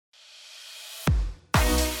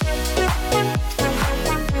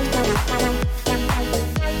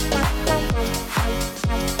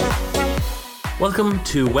Welcome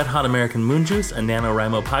to Wet Hot American Moon Juice, a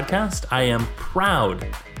NaNoWriMo podcast. I am proud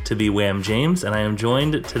to be Wham James, and I am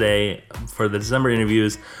joined today for the December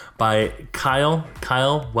interviews by Kyle.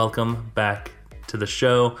 Kyle, welcome back to the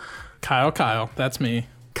show. Kyle, that's me.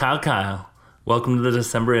 Kyle, welcome to the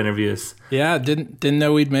December interviews. Yeah, didn't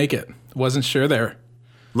know we'd make it. Wasn't sure there.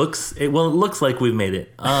 It looks like we've made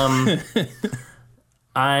it.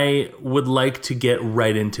 I would like to get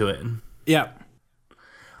right into it. Yeah.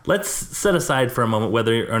 Let's set aside for a moment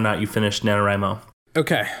whether or not you finished NaNoWriMo.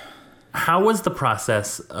 Okay. How was the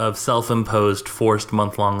process of self-imposed, forced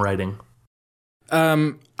month-long writing?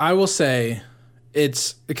 I will say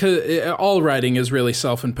it's because all writing is really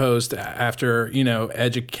self-imposed after,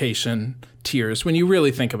 education tiers, when you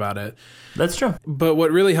really think about it. That's true. But what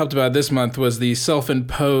really helped about this month was the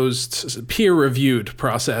self-imposed, peer-reviewed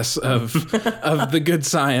process of of the good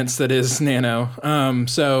science that is Nano.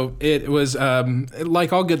 So it was,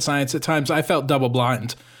 like all good science, at times I felt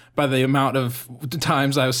double-blind by the amount of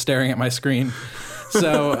times I was staring at my screen.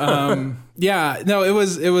 So,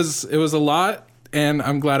 it was a lot. And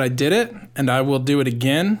I'm glad I did it, and I will do it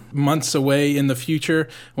again months away in the future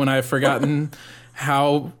when I've forgotten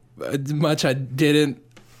how much I didn't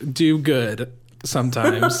do good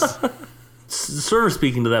sometimes. Sort of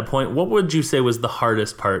speaking to that point, what would you say was the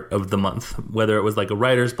hardest part of the month? Whether it was like a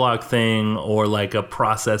writer's block thing or like a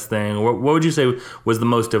process thing, or what would you say was the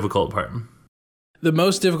most difficult part? The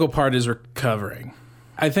most difficult part is recovering.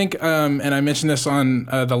 I think, and I mentioned this on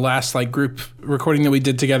the last group recording that we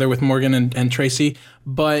did together with Morgan and Tracy,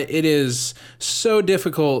 but it is so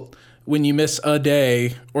difficult when you miss a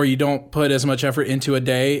day or you don't put as much effort into a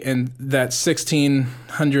day, and that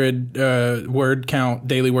 1,600 daily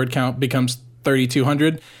word count becomes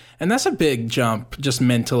 3,200. And that's a big jump just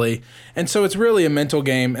mentally. And so it's really a mental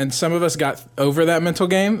game. And some of us got over that mental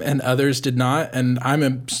game and others did not. And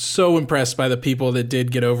I'm so impressed by the people that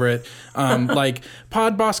did get over it. Like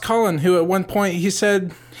Pod Boss Colin, who at one point he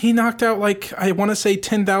said he knocked out I want to say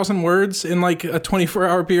 10,000 words in a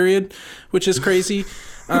 24-hour period, which is crazy.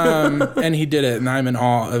 And he did it. And I'm in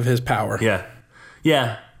awe of his power. Yeah.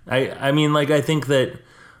 Yeah. I mean, I think that,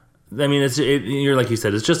 you're like you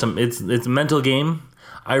said, it's just it's a mental game.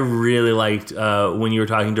 I really liked when you were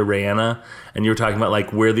talking to Rihanna and you were talking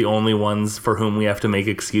about we're the only ones for whom we have to make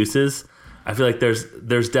excuses. I feel like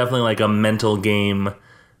there's definitely a mental game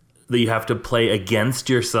that you have to play against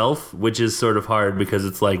yourself, which is sort of hard because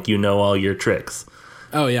it's all your tricks.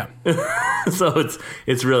 Oh yeah. So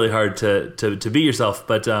it's really hard to be yourself,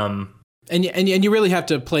 but and you really have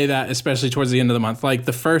to play that, especially towards the end of the month.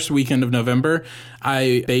 The first weekend of November,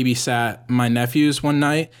 I babysat my nephews one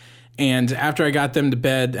night. And after I got them to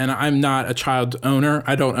bed, and I'm not a child owner,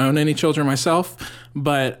 I don't own any children myself,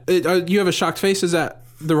 but you have a shocked face? Is that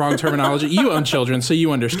the wrong terminology? You own children, so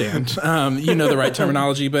you understand. You know the right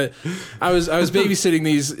terminology, but I was babysitting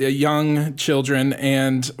these young children,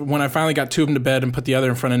 and when I finally got two of them to bed and put the other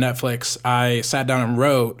in front of Netflix, I sat down and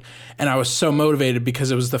wrote, and I was so motivated because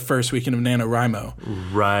it was the first weekend of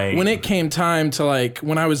NaNoWriMo. Right. When it came time to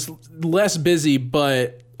when I was less busy,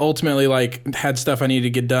 but ultimately had stuff I needed to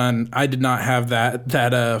get done, I did not have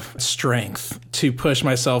that strength to push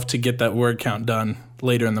myself to get that word count done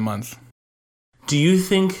later in the month. Do you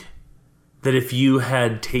think that if you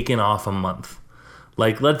had taken off a month,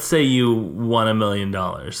 let's say you won $1 million.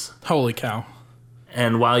 Holy cow.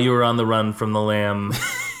 And while you were on the run from the lamb,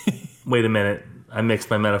 wait a minute, I mixed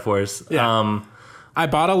my metaphors. Yeah. I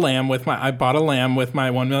bought a lamb with my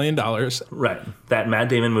 $1 million. Right. That Matt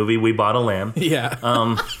Damon movie, We Bought a Lamb. Yeah.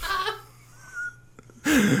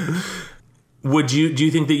 Do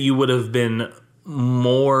you think that you would have been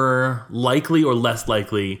more likely or less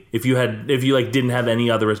likely if you didn't have any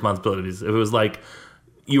other responsibilities? If it was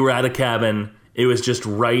you were at a cabin, it was just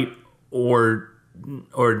write or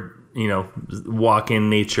walk in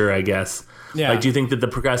nature, I guess. Yeah. Do you think that the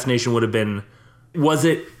procrastination would have been, was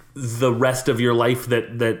it the rest of your life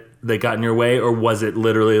that got in your way, or was it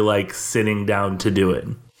literally sitting down to do it?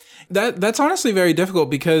 That's honestly very difficult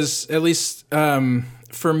because, at least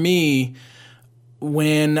for me,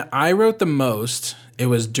 when I wrote the most, it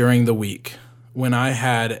was during the week when I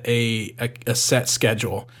had a set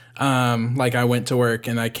schedule. I went to work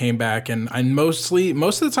and I came back, and most of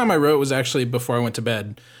the time I wrote was actually before I went to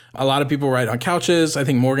bed. A lot of people write on couches. I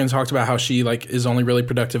think Morgan talked about how she is only really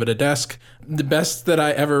productive at a desk. The best that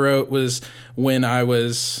I ever wrote was when I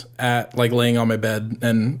was at laying on my bed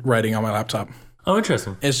and writing on my laptop. Oh,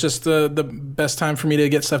 interesting. It's just the best time for me to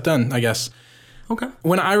get stuff done, I guess. Okay.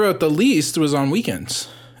 When I wrote the least was on weekends.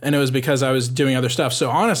 and it was because I was doing other stuff. So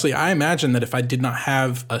honestly, I imagine that if I did not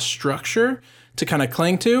have a structure to kind of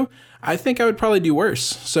cling to, I think I would probably do worse.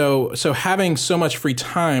 So having so much free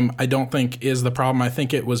time, I don't think is the problem. I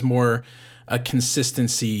think it was more a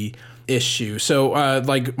consistency issue. So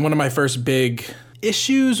like one of my first big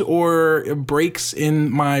issues or breaks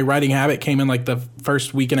in my writing habit came in like the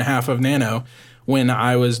first week and a half of Nano, when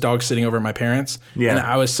I was dog sitting over at my parents. Yeah. And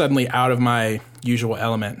I was suddenly out of my usual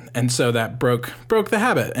element. And so that broke the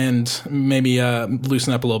habit and made me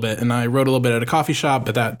loosen up a little bit. And I wrote a little bit at a coffee shop,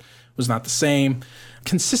 but that was not the same.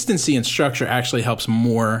 Consistency and structure actually helps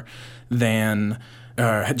more than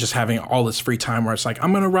just having all this free time where it's like,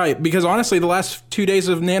 I'm going to write. Because honestly, the last 2 days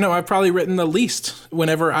of Nano, I've probably written the least.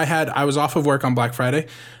 Whenever I was off of work on Black Friday.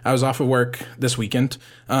 I was off of work this weekend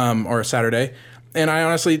or Saturday. And I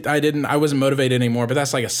honestly, I wasn't motivated anymore, but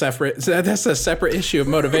that's like a separate issue of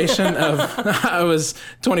motivation. I was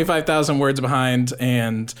 25,000 words behind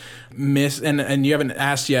and and you haven't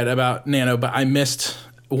asked yet about Nano, but I missed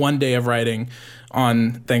one day of writing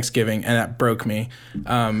on Thanksgiving, and that broke me,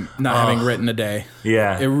 not having written a day.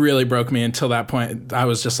 Yeah. It really broke me. Until that point, I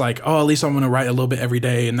was just like, at least I'm going to write a little bit every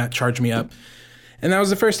day, and that charged me up. And that was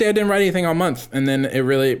the first day I didn't write anything all month, and then it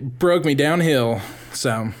really broke me downhill,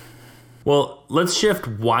 so... Well, let's shift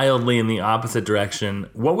wildly in the opposite direction.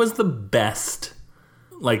 What was the best,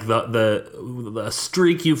 like the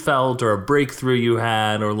streak you felt, or a breakthrough you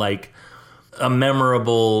had, or like a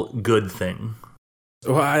memorable good thing?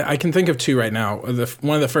 Well, I can think of two right now.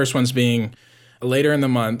 One of the first ones being later in the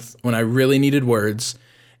month when I really needed words.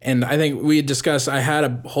 And I think we had discussed, I had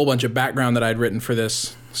a whole bunch of background that I'd written for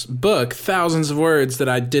this book, thousands of words that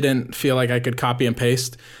I didn't feel like I could copy and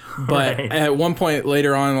paste. But at one point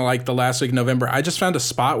later on, like the last week of November, I just found a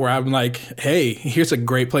spot where I'm like, hey, here's a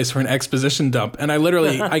great place for an exposition dump. And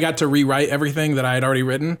I got to rewrite everything that I had already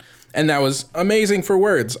written. And that was amazing for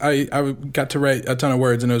words. I got to write a ton of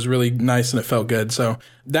words, and it was really nice, and it felt good. So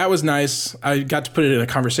that was nice. I got to put it in a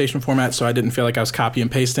conversation format, so I didn't feel like I was copy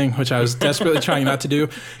and pasting, which I was desperately trying not to do.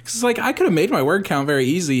 Because it's like, I could have made my word count very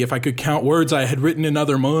easy if I could count words I had written in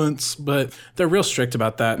other months, but they're real strict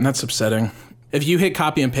about that, and that's upsetting. If you hit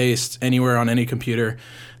copy and paste anywhere on any computer,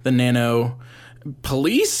 the Nano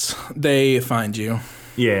police, they find you.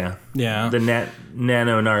 Yeah. Yeah. The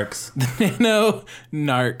nano narcs. The nano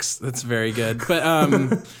narcs. That's very good.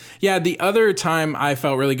 But yeah, the other time I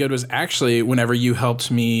felt really good was actually whenever you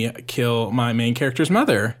helped me kill my main character's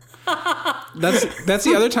mother. That's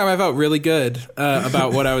the other time I felt really good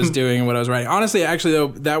about what I was doing and what I was writing. Honestly, actually, though,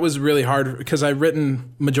 that was really hard because I'd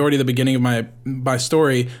written majority of the beginning of my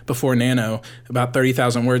story before Nano, about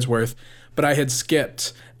 30,000 words worth, but I had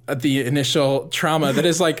skipped the initial trauma that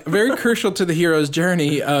is like very crucial to the hero's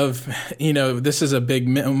journey of, this is a big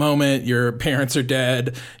moment. Your parents are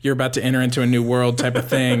dead. You're about to enter into a new world type of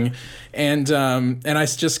thing. And I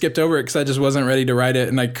just skipped over it because I just wasn't ready to write it.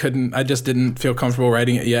 And I just didn't feel comfortable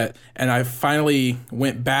writing it yet. And I finally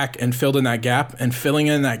went back and filled in that gap, and filling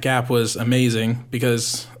in that gap was amazing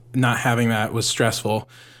because not having that was stressful.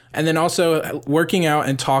 And then also working out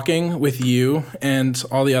and talking with you and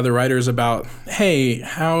all the other writers about, hey,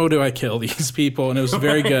 how do I kill these people? And it was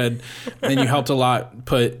very good. And you helped a lot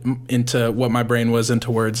put into what my brain was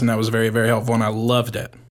into words, and that was very, very helpful, and I loved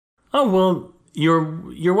it. Oh, well,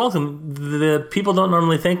 you're welcome. The people don't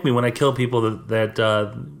normally thank me when I kill people that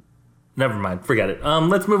never mind, forget it.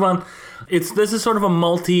 Let's move on. This is sort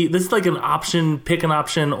of this is like an option, pick an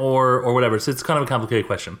option or whatever. So it's kind of a complicated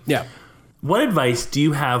question. Yeah. What advice do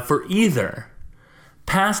you have for either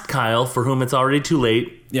past Kyle, for whom it's already too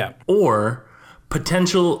late, or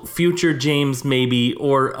potential future James maybe,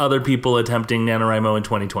 or other people attempting NaNoWriMo in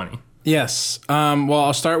 2020? Yes. Well,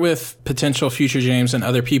 I'll start with potential future James and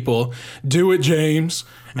other people. Do it, James.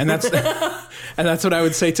 And that's and that's what I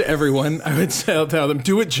would say to everyone. I would tell them,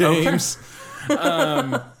 do it, James. Okay.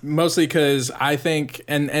 Mostly because I think,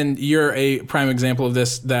 and you're a prime example of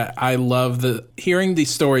this, that I love hearing the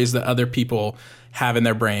stories that other people have in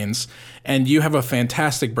their brains. And you have a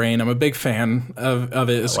fantastic brain. I'm a big fan of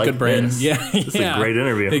it. It's a good brain. This. Yeah. It's a great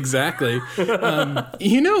interview. Exactly.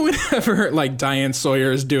 Whenever like Diane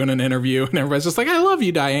Sawyer is doing an interview and everybody's just like, I love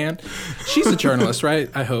you, Diane. She's a journalist,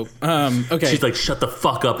 right? I hope. Okay. She's like, shut the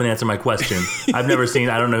fuck up and answer my question. I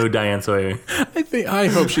don't know who Diane Sawyer. I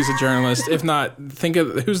hope she's a journalist. If not, think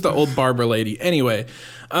of who's the old Barbara lady. Anyway.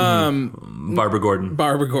 Barbara Gordon.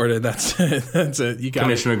 Barbara Gordon. That's it. You got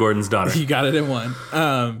Commissioner Gordon's daughter. You got it in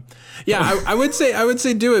one. Yeah, I would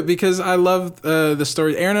say do it because I love the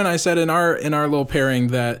story. Aaron and I said in our little pairing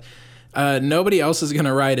that nobody else is going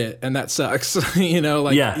to write it, and that sucks.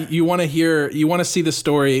 You want to see the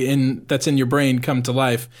story that's in your brain come to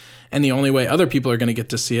life, and the only way other people are going to get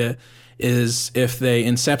to see it is if they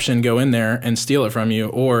Inception go in there and steal it from you,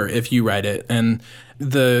 or if you write it. And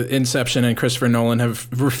the Inception and Christopher Nolan have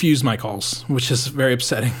refused my calls, which is very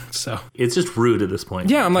upsetting. So it's just rude at this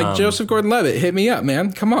point. Yeah, I'm like, Joseph Gordon-Levitt, hit me up,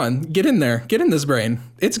 man. Come on, get in there. Get in this brain.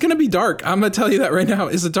 It's going to be dark. I'm going to tell you that right now.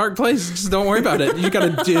 It's a dark place. Just don't worry about it. You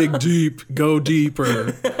got to dig deep. Go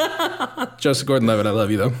deeper. Joseph Gordon-Levitt, I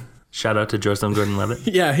love you, though. Shout out to Joseph Gordon-Levitt.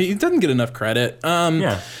 Yeah, he doesn't get enough credit.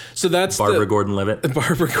 So that's Barbara Gordon-Levitt.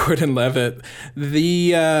 Barbara Gordon-Levitt.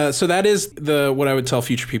 So that is what I would tell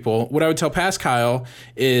future people. What I would tell past Kyle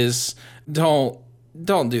is don't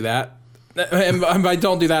do that. And by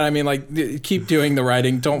don't do that, I mean like keep doing the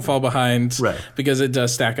writing. Don't fall behind, right? Because it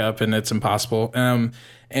does stack up and it's impossible. And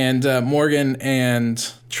Morgan and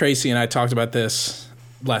Tracy and I talked about this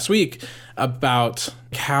last week about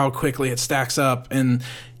how quickly it stacks up, and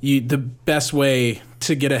the best way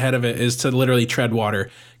to get ahead of it is to literally tread water,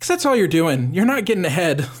 because that's all you're doing. You're not getting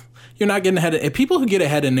ahead. You're not getting ahead. People who get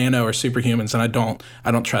ahead in Nano are superhumans, and I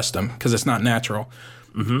don't trust them because it's not natural.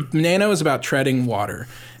 Mm-hmm. Nano is about treading water,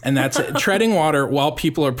 and that's it. Treading water while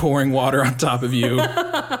people are pouring water on top of you,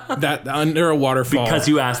 that under a waterfall. Because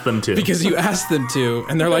you asked them to. Because you asked them to,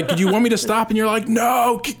 and they're like, "Do you want me to stop?" And you're like,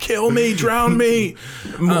 "No, kill me, drown me,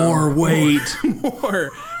 more weight,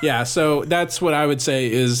 more." Yeah, so that's what I would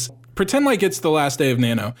say is pretend like it's the last day of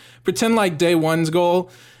Nano. Pretend like day one's goal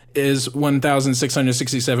is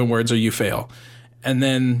 1,667 words or you fail, and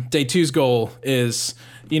then day two's goal is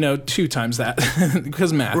 2 times that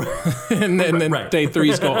because math. and then right. Day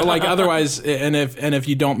three's goal. Like otherwise, and if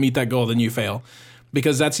you don't meet that goal, then you fail,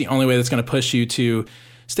 because that's the only way that's going to push you to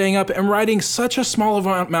staying up and writing such a small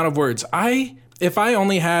amount of words. If I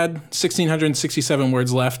only had 1,667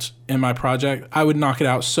 words left in my project, I would knock it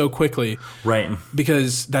out so quickly. Right.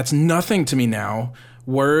 Because that's nothing to me now.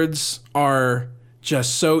 Words are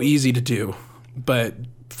just so easy to do, but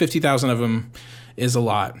 50,000 of them is a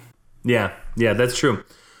lot. Yeah, that's true.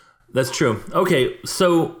 That's true. Okay,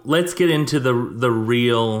 so let's get into the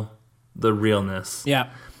realness. Yeah.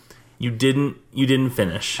 You didn't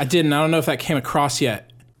finich. I didn't. I don't know if that came across yet.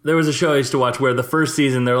 There was a show I used to watch where the first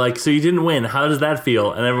season they're like, "So you didn't win. How does that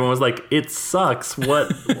feel?" And everyone was like, "It sucks.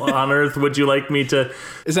 What on earth would you like me to?"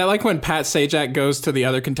 Is that like when Pat Sajak goes to the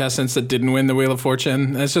other contestants that didn't win the Wheel of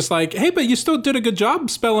Fortune? And it's just like, "Hey, but you still did a good job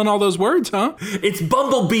spelling all those words, huh?" It's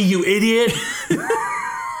Bumblebee, you idiot.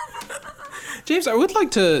 James, I would like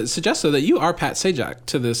to suggest, though, that you are Pat Sajak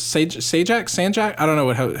to this Sanjak? I don't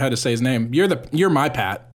know how to say his name. You're my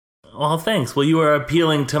Pat. Well, thanks. Well, you are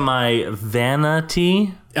appealing to my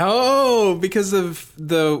vanity. Oh, because of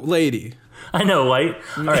the lady. I know, White.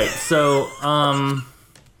 All right, so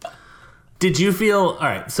did you feel... All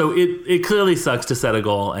right, so it clearly sucks to set a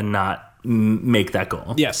goal and not make that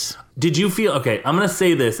goal. Yes. Did you feel... Okay, I'm going to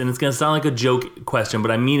say this, and it's going to sound like a joke question,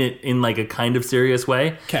 but I mean it in like a kind of serious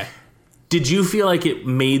way. Okay. Did you feel like it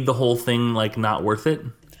made the whole thing like not worth it?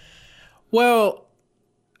 Well,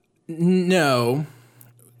 no.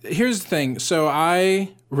 Here's the thing. So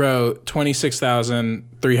I wrote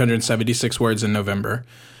 26,376 words in November.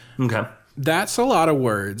 Okay. That's a lot of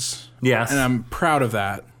words. Yes. And I'm proud of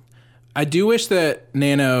that. I do wish that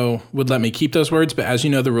Nano would let me keep those words, but as you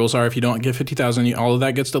know, the rules are if you don't get 50,000, all of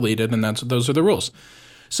that gets deleted, and those are the rules.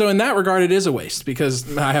 So in that regard, it is a waste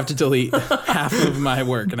because I have to delete half of my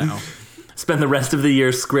work now. Spend the rest of the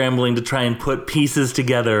year scrambling to try and put pieces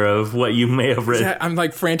together of what you may have written. I'm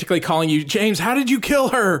like frantically calling you, James, how did you kill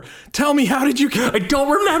her? Tell me, how did you kill her? I don't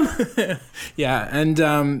remember. Yeah,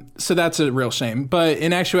 and so that's a real shame. But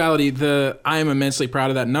in actuality, I am immensely proud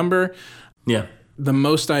of that number. Yeah. The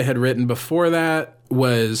most I had written before that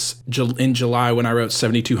was in July when I wrote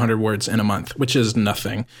 7,200 words in a month, which is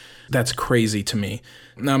nothing. That's crazy to me.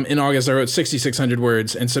 In August, I wrote 6,600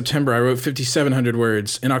 words. In September, I wrote 5,700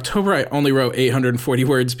 words. In October, I only wrote 840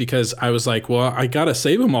 words because I was like, well, I got to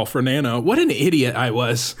save them all for Nano. What an idiot I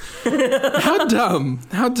was. How dumb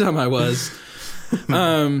I was.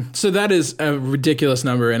 So that is a ridiculous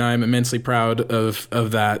number, and I'm immensely proud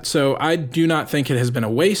of that. So I do not think it has been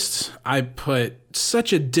a waste. I put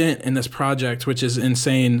such a dent in this project, which is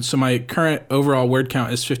insane. So my current overall word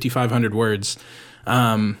count is 5,500 words.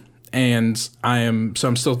 And I'm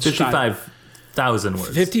still 55,000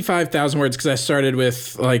 words. 55,000 words because I started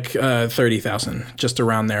with like 30,000, just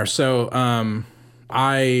around there. So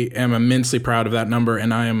I am immensely proud of that number,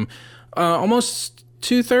 and I am almost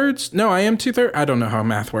 2/3. No, I am 2/3. I don't know how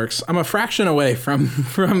math works. I'm a fraction away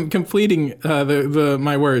from completing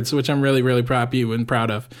my words, which I'm really, really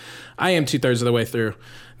proud of. I am 2/3 of the way through.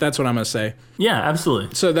 That's what I'm gonna say. Yeah,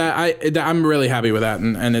 absolutely. So I'm really happy with that,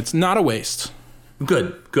 and it's not a waste.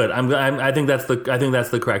 Good. I think that's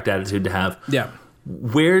the correct attitude to have. Yeah.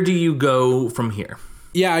 Where do you go from here?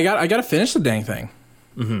 Yeah, I got to finish the dang thing.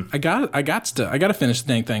 Mm-hmm. I got to finish the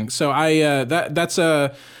dang thing. So that's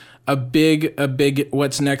a big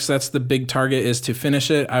what's next. That's the big target, is to finish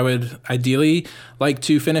it. I would ideally like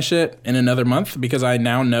to finish it in another month, because I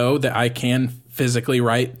now know that I can physically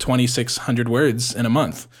write 2,600 words in a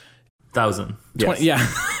month. 1,000. Yes. Yeah.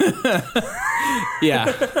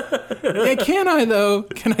 Yeah. Yeah. Can I though?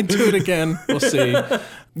 Can I do it again? We'll see.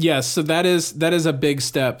 Yes. So that is a big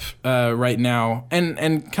step right now.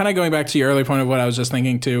 And kind of going back to your earlier point of what I was just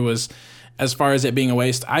thinking too, was as far as it being a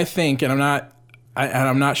waste, I think, and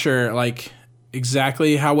I'm not sure like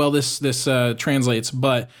exactly how well this translates,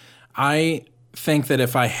 but I think that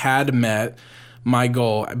if I had met my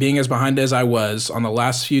goal, being as behind as I was on the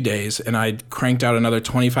last few days, and I cranked out another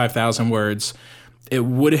 25,000 words, it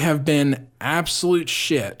would have been absolute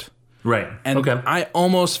shit. Right. And okay. I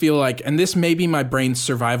almost feel like, and this may be my brain's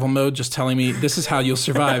survival mode just telling me this is how you'll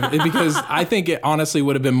survive, because I think it honestly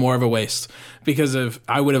would have been more of a waste, because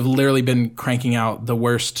I would have literally been cranking out the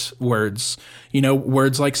worst words.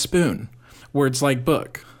 Words like spoon, words like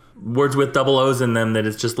book. Words with double O's in them that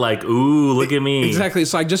it's just like, ooh, look at me. Exactly.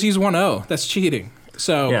 It's like, just use one O. That's cheating.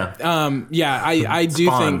 So, I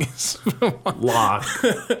do think... Lock.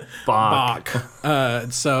 Bach.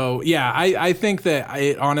 I think that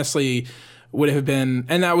it honestly would have been...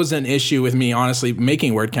 And that was an issue with me, honestly,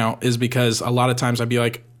 making word count, is because a lot of times I'd be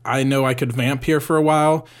like, I know I could vamp here for a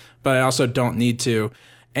while, but I also don't need to.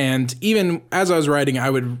 And even as I was writing,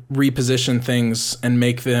 I would reposition things and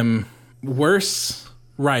make them worse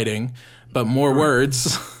writing, but more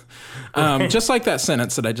words. Just like that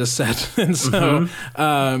sentence that I just said. And so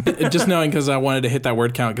just knowing, because I wanted to hit that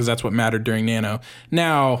word count because that's what mattered during Nano.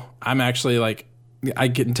 Now I'm actually like, I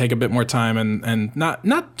can take a bit more time and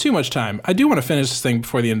not too much time. I do want to finish this thing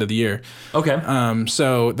before the end of the year. Okay.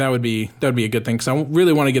 So that would be a good thing, because I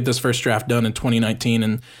really want to get this first draft done in 2019,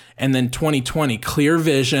 and then 2020, clear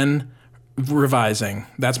vision, revising.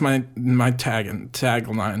 That's my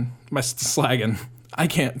tagline, my slagging. I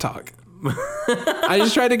can't talk. I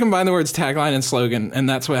just tried to combine the words tagline and slogan, and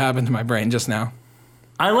that's what happened to my brain just now.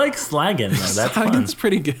 I like slagging, though. That's fun. Slagging's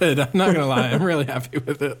pretty good. I'm not going to lie. I'm really happy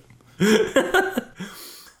with it.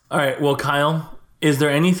 All right. Well, Kyle, is there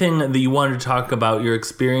anything that you wanted to talk about your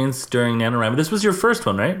experience during NaNoWriMo? This was your first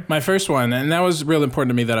one, right? My first one, and that was real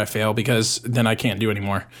important to me that I fail, because then I can't do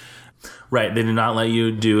anymore. Right, they do not let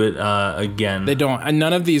you do it again. They don't. And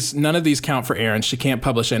none of these count for Erin. She can't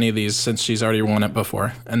publish any of these since she's already won it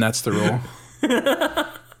before, and that's the rule.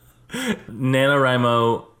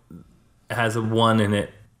 NaNoWriMo has a 1 in it.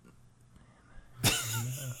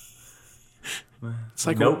 It's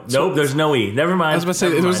like, nope, there's no E. Never mind. I was about to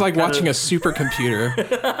say, it was like watching a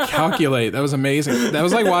supercomputer calculate. That was amazing. That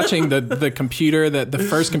was like watching the computer, the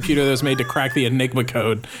first computer that was made to crack the Enigma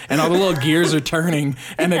code, and all the little gears are turning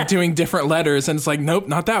and they're doing different letters, and it's like, nope,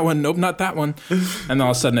 not that one, nope, not that one. And then all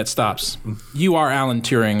of a sudden it stops. You are Alan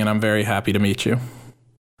Turing, and I'm very happy to meet you.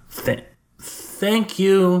 Thank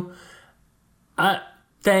you.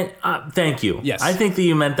 Thank you. Yes. I think that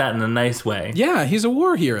you meant that in a nice way. Yeah, he's a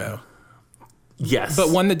war hero. Yes. But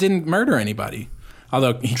one that didn't murder anybody.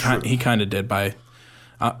 Although he kind of did by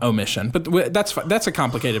omission. But that's a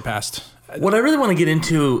complicated past. What I really want to get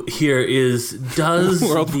into here is, does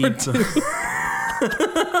World War II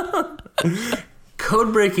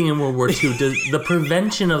code breaking in World War II, does the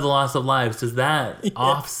prevention of the loss of lives, does that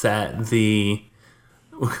offset the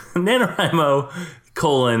NaNoWriMo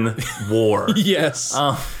war? Yes.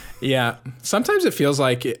 Yeah. Sometimes it feels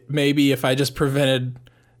like maybe if I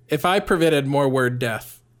prevented more word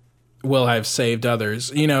death, will I have saved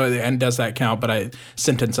others? And does that count? But I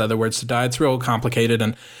sentence other words to die. It's real complicated.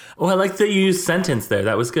 And I like that you used sentence there.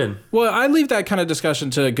 That was good. Well, I leave that kind of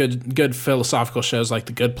discussion to good philosophical shows like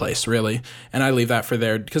The Good Place, really. And I leave that for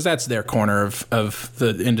because that's their corner of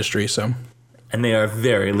the industry. So, and they are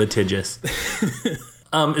very litigious.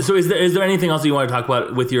 So is there anything else you want to talk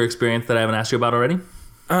about with your experience that I haven't asked you about already?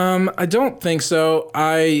 I don't think so.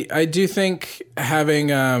 I do think having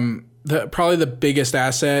probably the biggest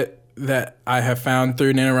asset that I have found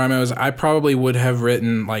through NaNoWriMo is I probably would have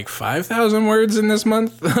written like 5,000 words in this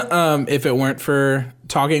month if it weren't for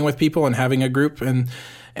talking with people and having a group and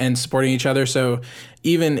and supporting each other. So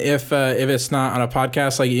even if it's not on a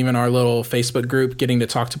podcast, like even our little Facebook group, getting to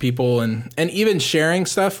talk to people and even sharing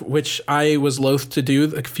stuff, which I was loath to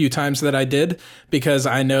do a few times that I did, because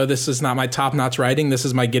I know this is not my top-notch writing. This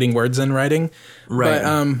is my getting words in writing. Right.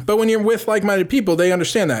 But when you're with like-minded people, they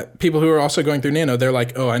understand that. People who are also going through Nano, they're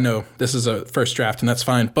like, oh, I know this is a first draft, and that's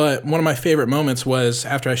fine. But one of my favorite moments was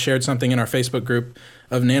after I shared something in our Facebook group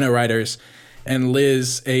of Nano writers, and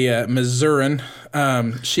Liz, a Missourian,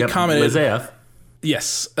 she commented. Liz AF.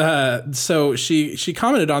 Yes. So she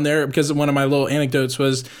commented on there because one of my little anecdotes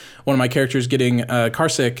was one of my characters getting car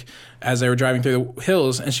sick as they were driving through the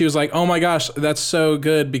hills. And she was like, oh my gosh, that's so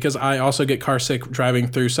good because I also get car sick driving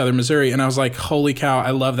through southern Missouri. And I was like, holy cow,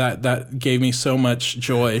 I love that. That gave me so much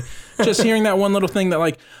joy. Just hearing that one little thing that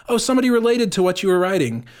like, oh, somebody related to what you were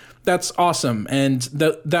writing. That's awesome. And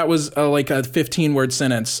that was like a 15-word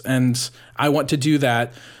sentence. And I want to do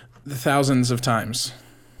that thousands of times.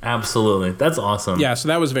 Absolutely. That's awesome. Yeah, so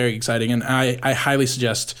that was very exciting. And I highly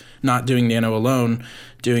suggest not doing Nano alone,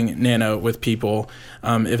 doing Nano with people.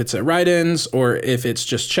 If it's at write-ins or if it's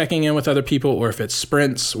just checking in with other people or if it's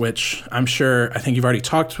sprints, which I think you've already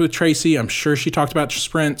talked with Tracy. I'm sure she talked about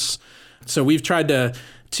sprints. So we've tried to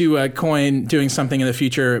coin doing something in the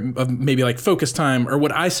future of maybe like focus time or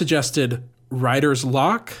what I suggested, writer's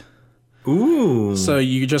lock. Ooh. So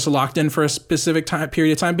you just locked in for a specific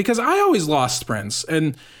period of time because I always lost sprints.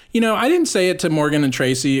 And, I didn't say it to Morgan and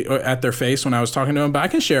Tracy at their face when I was talking to them, but I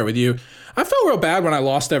can share it with you. I felt real bad when I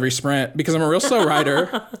lost every sprint because I'm a real slow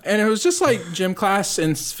writer. And it was just like gym class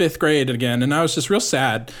in 5th grade again. And I was just real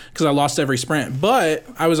sad because I lost every sprint. But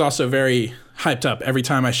I was also very hyped up every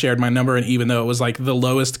time I shared my number. And even though it was like the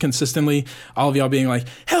lowest consistently, all of y'all being like,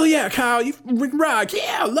 hell yeah, Kyle, you rock.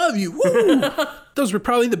 Yeah, I love you. Woo. Those were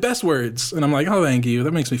probably the best words. And I'm like, oh, thank you.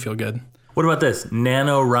 That makes me feel good. What about this?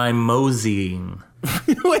 NaNoWriMosying.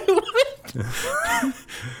 Wait, what?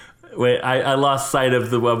 Wait, I lost sight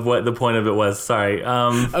of what the point of it was. Sorry.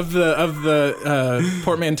 Of the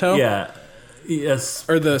portmanteau? Yeah. Yes.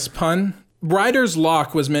 Or the pun? Writer's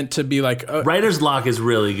lock was meant to be like... Writer's lock is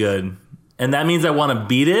really good. And that means I want to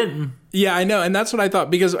beat it? Yeah, I know. And that's what I thought.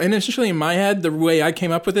 Because initially in my head, the way I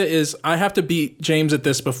came up with it is I have to beat James at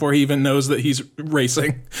this before he even knows that he's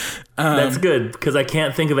racing. That's good, because I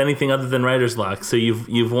can't think of anything other than writer's lock. So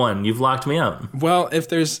you've won. You've locked me up. Well,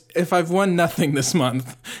 if I've won nothing this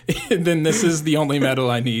month, then this is the only medal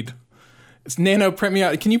I need. It's Nano, print me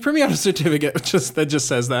out. Can you print me out a certificate that just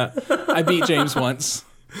says that? I beat James once.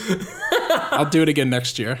 I'll do it again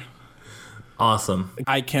next year. Awesome.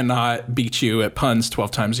 I cannot beat you at puns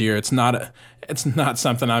 12 times a year. It's not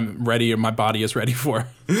something I'm ready or my body is ready for.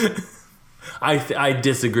 I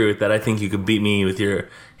disagree with that. I think you could beat me with your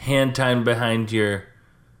hand tied behind your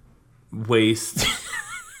waist.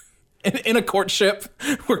 In a courtship,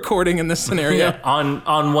 we're courting in this scenario. Yeah,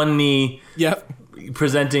 on one knee. Yep.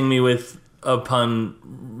 Presenting me with a pun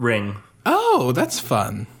ring. Oh, that's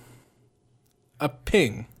fun. A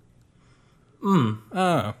ping.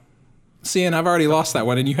 Oh. See, and I've already lost that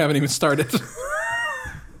one, and you haven't even started.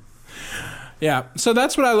 Yeah, so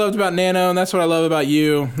that's what I loved about Nano, and that's what I love about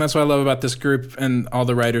you. That's what I love about this group and all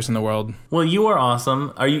the writers in the world. Well, you are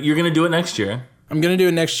awesome. You're going to do it next year? I'm going to do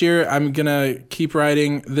it next year. I'm going to keep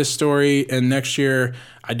writing this story, and next year,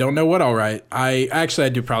 I don't know what I'll write. I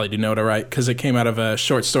probably do know what I'll write, because it came out of a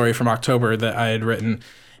short story from October that I had written.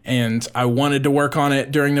 And I wanted to work on it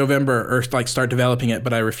during November or like start developing it,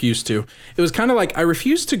 but I refused to. It was kind of like I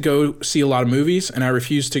refused to go see a lot of movies and I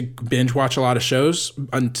refused to binge watch a lot of shows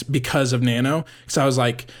because of Nano. Because I was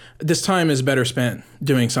like, this time is better spent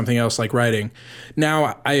doing something else like writing.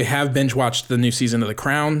 Now I have binge watched the new season of The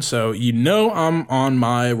Crown, so I'm on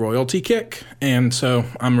my royalty kick. And so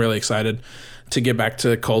I'm really excited to get back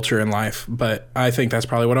to culture and life. But I think that's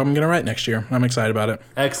probably what I'm going to write next year. I'm excited about it.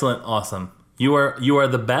 Excellent. Awesome. You are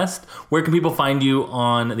the best. Where can people find you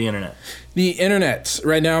on the internet? The internet.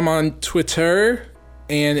 Right now I'm on Twitter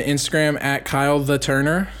and Instagram at Kyle the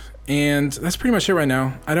Turner. And that's pretty much it right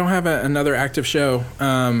now. I don't have another active show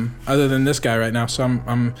other than this guy right now. So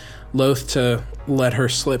I'm loath to let her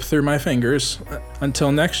slip through my fingers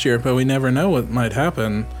until next year. But we never know what might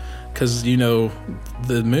happen. Because, the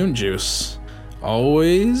moon juice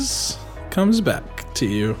always comes back to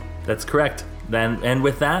you. That's correct. And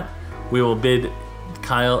with that, we will bid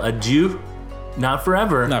Kyle adieu. Not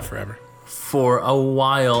forever. Not forever. For a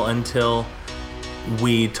while until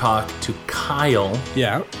we talk to Kyle.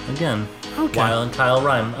 Yeah. Again. Okay. Kyle and Kyle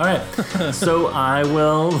rhyme. All right. So I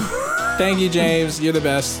will... Thank you, James. You're the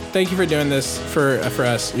best. Thank you for doing this for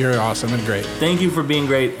us. You're awesome and great. Thank you for being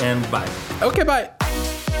great, and bye. Okay, bye.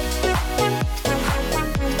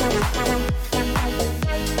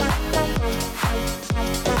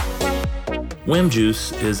 Wham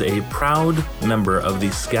Juice is a proud member of the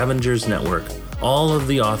Scavengers Network. All of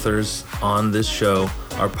the authors on this show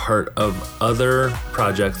are part of other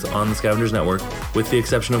projects on the Scavengers Network, with the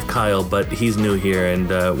exception of Kyle, but he's new here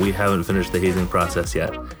and we haven't finished the hazing process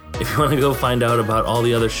yet. If you want to go find out about all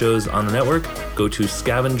the other shows on the network, go to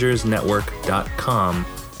scavengersnetwork.com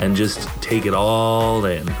and just take it all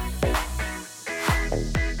in.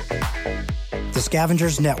 The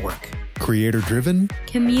Scavengers Network. Creator-driven,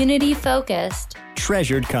 community-focused,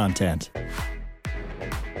 Treasured content.